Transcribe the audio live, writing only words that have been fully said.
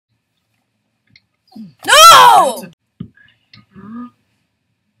No!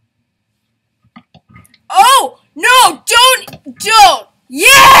 Oh! No! Don't!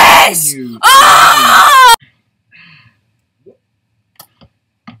 Yes! Ah!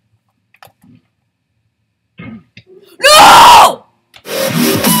 No!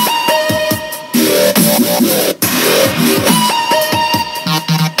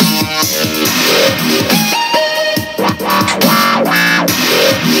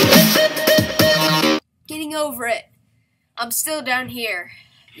 Getting over it. I'm still down here.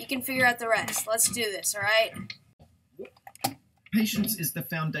 You can figure out the rest. Let's do this, alright? Patience is the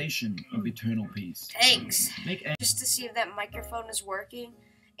foundation of eternal peace. Thanks. Just to see if that microphone is working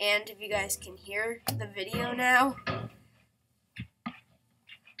and if you guys can hear the video now.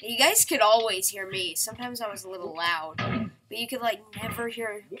 You guys could always hear me. Sometimes I was a little loud, but you could like never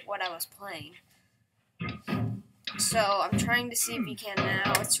hear what I was playing. So I'm trying to see if you can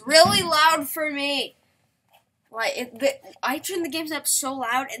now. It's really loud for me. Like I turn the games up so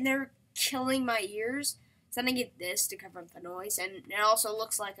loud and they're killing my ears. So then I get this to cover up the noise, and it also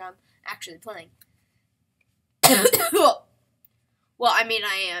looks like I'm actually playing. Well, I mean,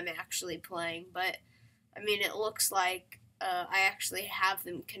 I am actually playing, but I mean, it looks like I actually have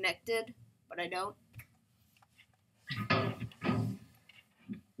them connected, but I don't.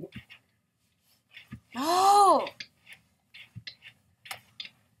 No!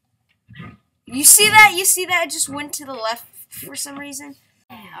 You see that? You see that? It just went to the left for some reason.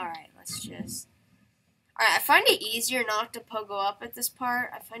 Alright, let's just... Alright, I find it easier not to pogo up at this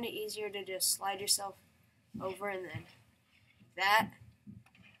part. I find it easier to just slide yourself over and then that.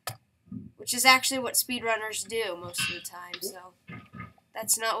 Which is actually what speedrunners do most of the time, so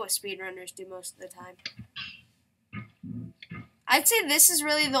that's not what speedrunners do most of the time. I'd say this is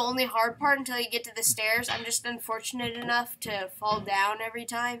really the only hard part until you get to the stairs. I'm just unfortunate enough to fall down every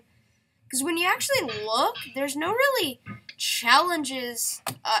time. Because when you actually look, there's no really challenges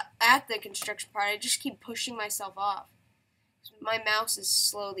at the construction part. I just keep pushing myself off. My mouse is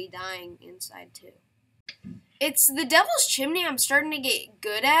slowly dying inside too. It's the Devil's Chimney I'm starting to get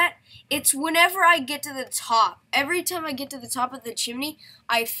good at. It's whenever I get to the top. Every time I get to the top of the chimney,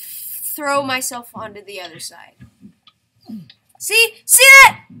 I throw myself onto the other side. See? See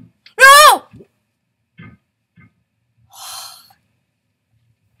that? No!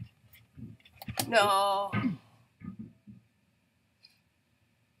 No.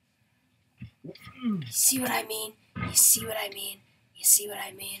 You see what I mean? You see what I mean? You see what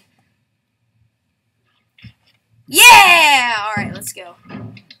I mean? Yeah! Alright, let's go.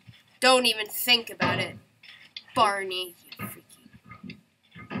 Don't even think about it. Barney, you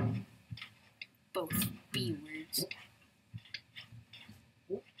freaking... Both B words.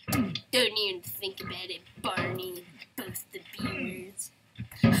 Don't even think about it, Barney. Both the B words.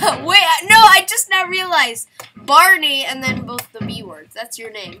 Wait, no, I just now realized. Barney and then both the B words. That's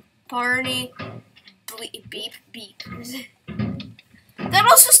your name. Barney, beep, beep. That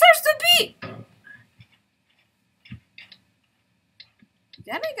also starts with B.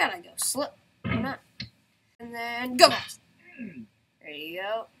 Then I gotta go slip. Why not? And then go fast. There you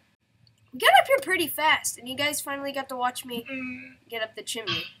go. We got up here pretty fast, and you guys finally got to watch me get up the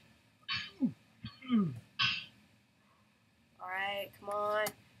chimney. Alright, come on.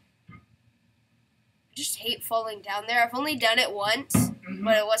 I just hate falling down there. I've only done it once,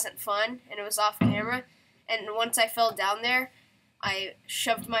 but it wasn't fun, and it was off camera. And once I fell down there, I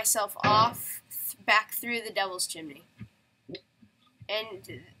shoved myself off back through the Devil's Chimney.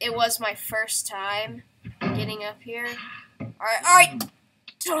 And it was my first time getting up here. Alright,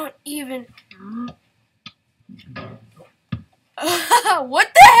 don't even...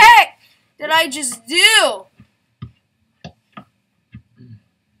 What the heck did I just do?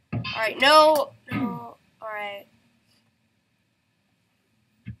 Alright, no, alright.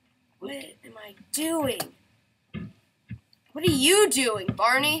 What am I doing? What are you doing,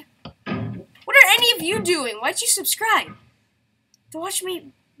 Barney? What are any of you doing? Why'd you subscribe? To watch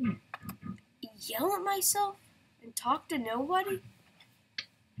me yell at myself and talk to nobody?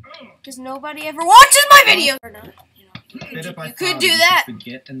 Because nobody ever watches my video! Or not, you could do that.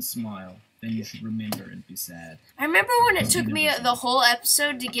 Forget and smile, then you should remember and be sad. I remember when it took me the whole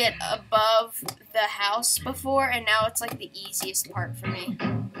episode to get above the house before, and now it's like the easiest part for me.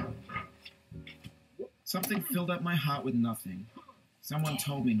 Something filled up my heart with nothing. Someone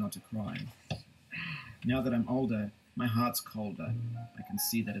told me not to cry. Now that I'm older, my heart's colder. I can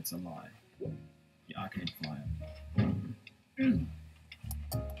see that it's a lie. The arcade fire.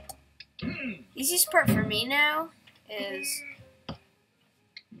 Easiest part for me now is...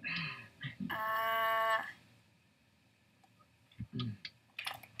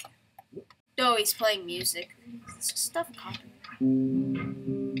 Oh, he's playing music. This stuff copyright.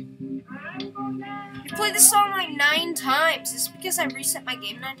 You played this song like 9 times. Is this because I reset my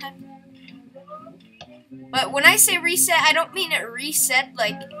game 9 times? But when I say reset, I don't mean it reset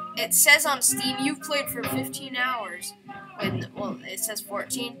like it says on Steam. You've played for 15 hours. Well, it says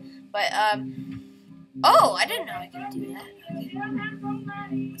 14. But oh, I didn't know I could do that. Okay.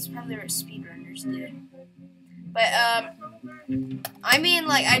 That's probably what speedrunners do. But I mean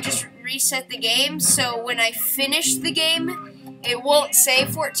like I just reset the game, so when I finish the game, it won't say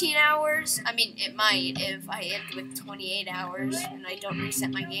 14 hours. I mean, it might if I end with 28 hours and I don't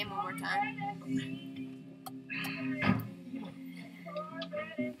reset my game one more time.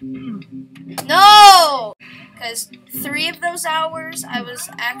 No! Because 3 of those hours I was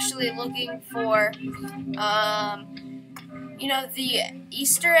actually looking for, you know, the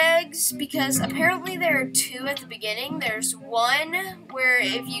Easter eggs, because apparently there are 2 at the beginning. There's one where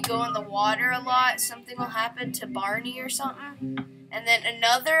if you go in the water a lot, something will happen to Barney or something. And then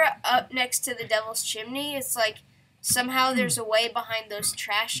another up next to the Devil's Chimney. It's like somehow there's a way behind those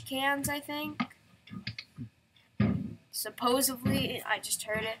trash cans, I think. Supposedly, I just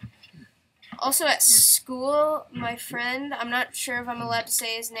heard it. Also at school, my friend, I'm not sure if I'm allowed to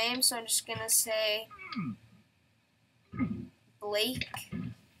say his name, so I'm just gonna say Blake.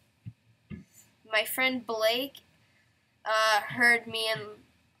 My friend Blake heard me and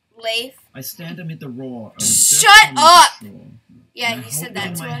Leif. I stand amid the roar. Shut up! Yeah, he said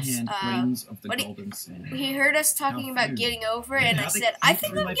that to us. He heard us talking about getting over it, and I said, I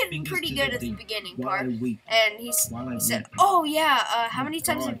think I'm getting pretty good at the beginning part. And he said, oh yeah, how many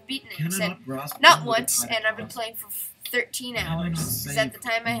times have you beaten it? He said, not once, and I've been playing for 13 hours. Is that the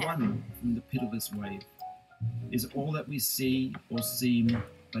time I had? From the pit of this wave is all that we see or seem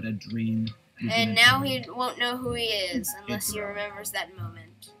but a dream. And now he won't know who he is unless he remembers that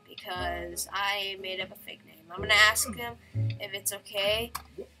moment, because I made up a fake name. I'm gonna ask him if it's okay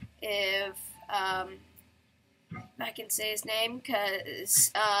if I can say his name, because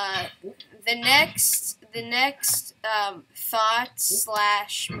the next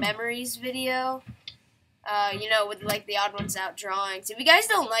thoughts/memories video, you know, with like the odd ones out drawings. If you guys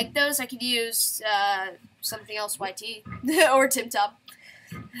don't like those, I could use something else, YT or Tim Top.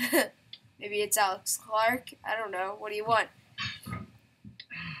 Maybe it's Alex Clark. I don't know. What do you want?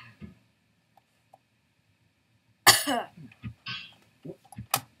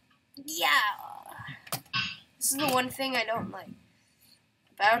 Yeah. This is the one thing I don't like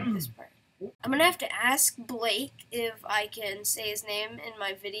about this part. I'm gonna have to ask Blake if I can say his name in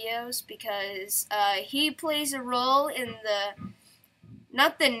my videos, because he plays a role in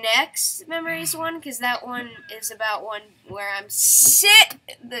not the next memories one, because that one is about one where I'm sick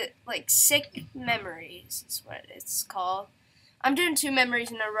memories is what it's called. I'm doing 2 memories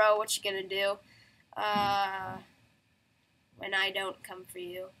in a row. What you gonna do? When I don't come for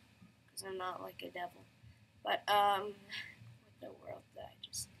you, because I'm not like a devil. But, what the world did I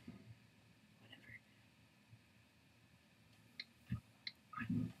just,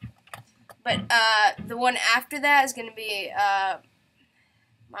 whatever. But, the one after that is going to be,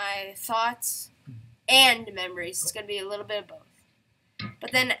 my thoughts and memories. It's going to be a little bit of both.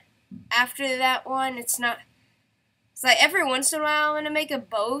 But then, after that one, it's like every once in a while I'm going to make a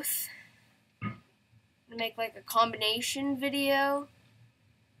both. Make like a combination video,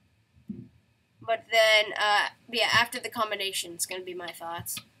 but then yeah, after the combination it's gonna be my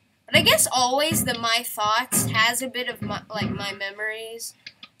thoughts. But I guess always the my thoughts has a bit of my memories,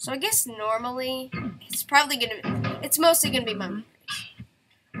 so I guess normally it's mostly gonna be my memories.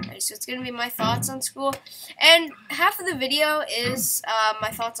 Alright, so it's gonna be my thoughts on school, and half of the video is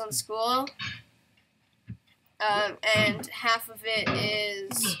my thoughts on school, and half of it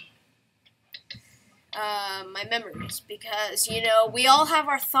is my memories, because, you know, we all have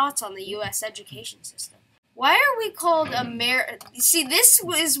our thoughts on the U.S. education system. Why are we called See, this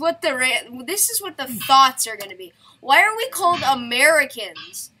is what the thoughts are going to be. Why are we called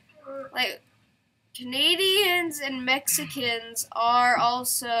Americans? Like, Canadians and Mexicans are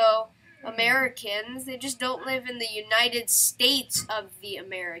also Americans. They just don't live in the United States of the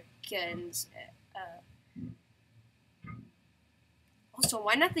Americans. Also,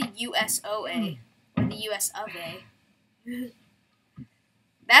 why not the USOA? Or the US of A.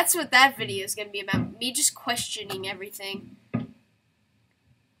 That's what that video is going to be about. Me just questioning everything that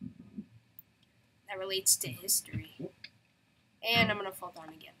relates to history. And I'm going to fall down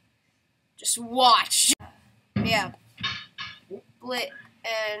again. Just watch. Yeah.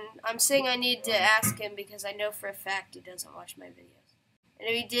 And I'm saying I need to ask him because I know for a fact he doesn't watch my videos. And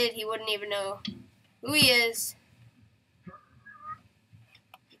if he did, he wouldn't even know who he is.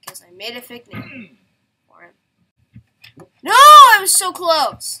 Because So I made a fake name for him. No! I was so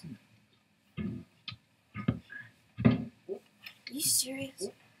close! Are you serious?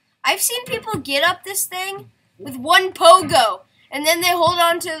 I've seen people get up this thing with one pogo, and then they hold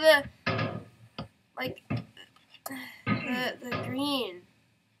on to the, like, the green.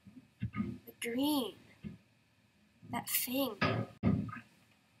 The green. That thing.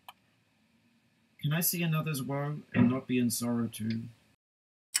 Can I see another's woe and not be in sorrow too?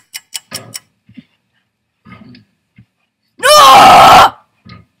 No!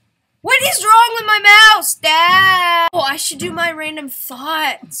 What is wrong with my mouse, Dad? Oh, I should do my random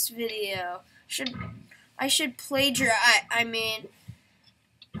thoughts video. I should plagiarize.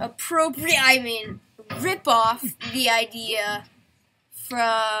 Rip off the idea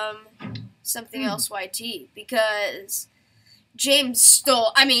from something else YT, because James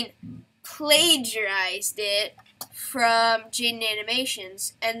plagiarized it from Jaden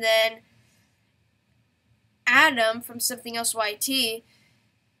Animations, and then Adam from something else YT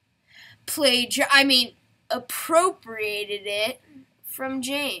appropriated it from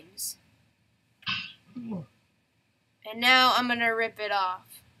James. And now I'm gonna rip it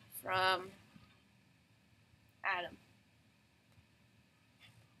off from Adam.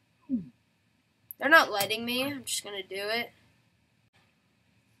 They're not letting me. I'm just gonna do it.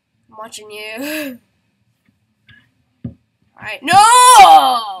 I'm watching you. Alright.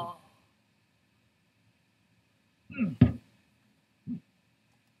 No!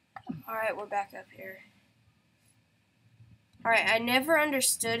 Alright, we're back up here. Alright, I never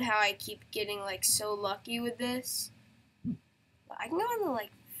understood how I keep getting, like, so lucky with this. But I can go on the,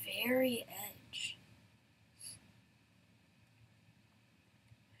 like, very edge.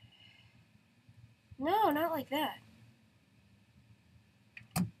 No, not like that.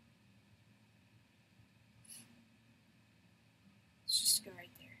 Let's just go right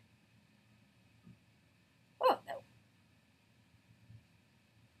there. Oh, no.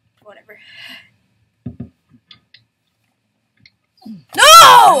 Whatever.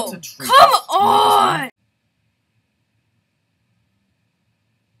 No! Come on!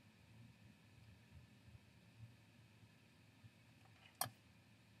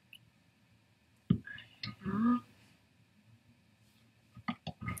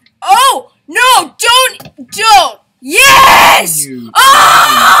 Oh! No! Don't! Yes!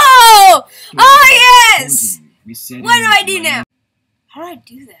 Oh! Oh, yes! What do I do now? How do I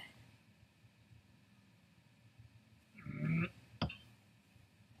do that?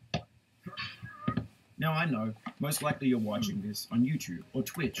 Now I know, most likely you're watching this on YouTube or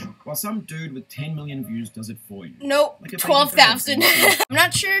Twitch, while some dude with 10 million views does it for you. Nope, Like 12,000. I'm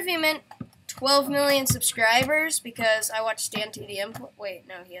not sure if he meant 12 million subscribers, because I watched Stan TDM. Wait,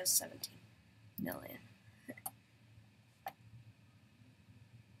 no, he has 17 million.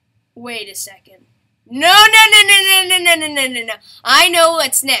 Wait a second. No. I know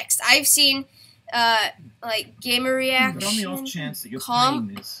what's next. I've seen, like, gamer reaction. But on the off chance that you're playing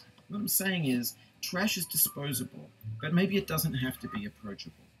this, what I'm saying is, trash is disposable, but maybe it doesn't have to be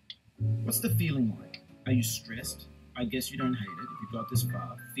approachable. What's the feeling like? Are you stressed? I guess you don't hate it if you got this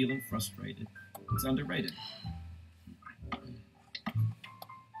far. Feeling frustrated? It's underrated.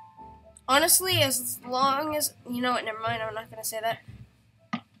 Honestly, as long as... You know what, never mind, I'm not going to say that.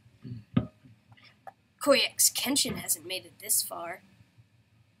 Koyax Kenshin hasn't made it this far.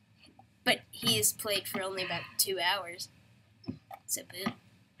 But he has played for only about 2 hours. So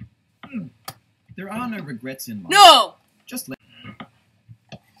boom. There are no regrets in life. No! Just let...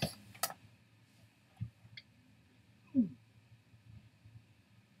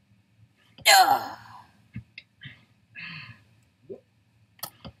 Ugh.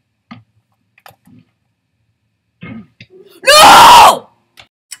 No!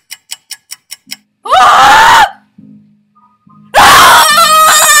 Ah!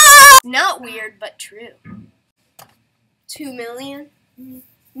 Ah! Not weird, but true. 2 million?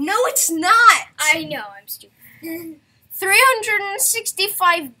 No, it's not! I know, I'm stupid.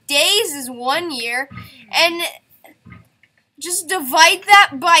 365 days is 1 year, and just divide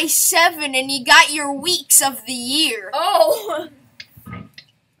that by 7 and you got your weeks of the year. Oh!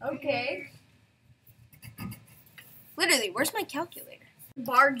 Okay. Literally, where's my calculator?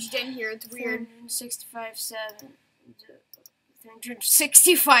 Barged in here, it's weird. 365,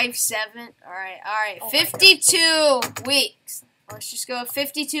 7. Alright. Oh 52 weeks. Let's just go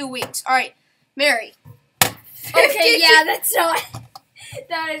 52 weeks. Alright, Mary. Okay, yeah, that's not...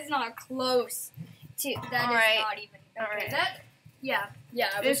 That is not close. That All right. is not even... Okay, All right. that... Yeah.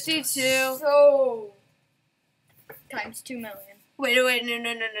 It was 52. So... Times 2 million. Wait, no.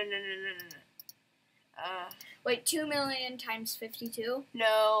 Wait, 2 million times 52?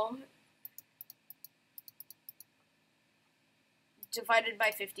 No. Divided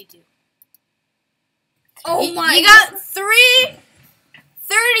by 52. Oh my! You got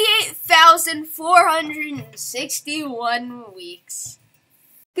 38,461 weeks.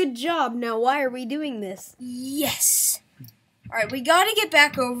 Good job. Now, why are we doing this? Yes. All right, we got to get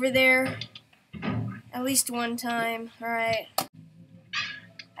back over there at least one time. All right.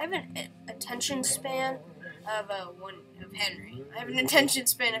 I have an attention span of Henry. I have an attention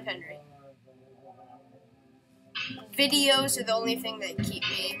span of Henry. Videos are the only thing that keep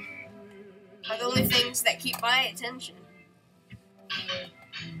my attention.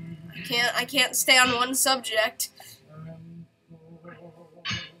 I can't stay on one subject.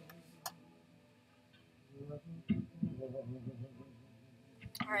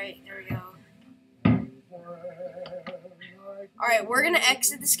 Alright, there we go. Alright, we're gonna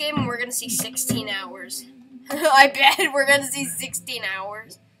exit this game and we're gonna see 16 hours. I bet we're gonna see 16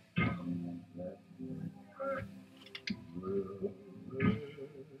 hours.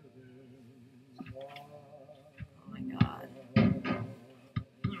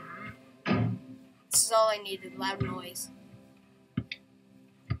 This is all I needed, loud noise.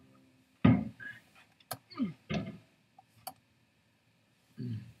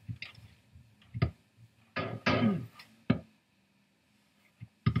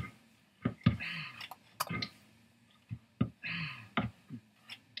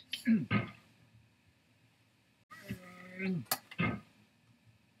 Alright.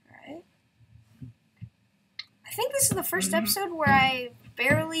 I think this is the first episode where I've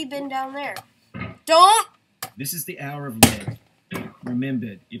barely been down there. Don't! This is the hour of lead.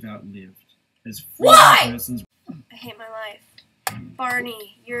 Remembered if outlived. As Why? persons. I hate my life.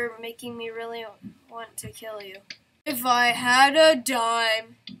 Barney, you're making me really want to kill you. If I had a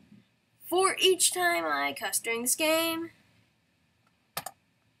dime for each time I cuss during this game,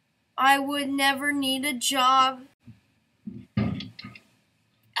 I would never need a job.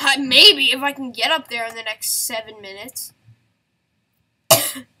 Maybe if I can get up there in the next 7 minutes.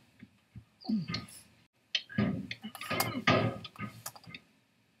 I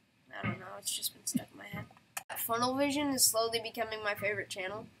don't know, it's just been stuck in my head. Funnel Vision is slowly becoming my favorite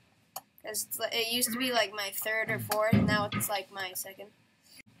channel. It used to be like my third or fourth, now it's like my second.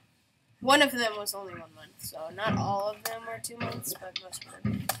 One of them was only 1 month, so not all of them were 2 months, but most of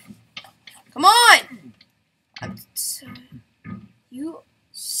them. Come on! You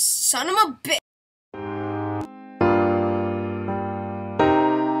son of a bitch!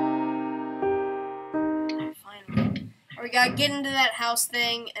 Finally. We gotta get into that house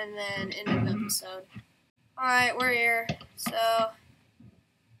thing and then end the episode. Alright, we're here. So,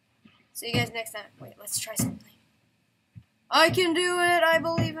 see you guys next time. Wait, let's try something. I can do it! I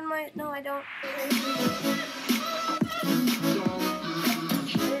believe in my... No, I don't.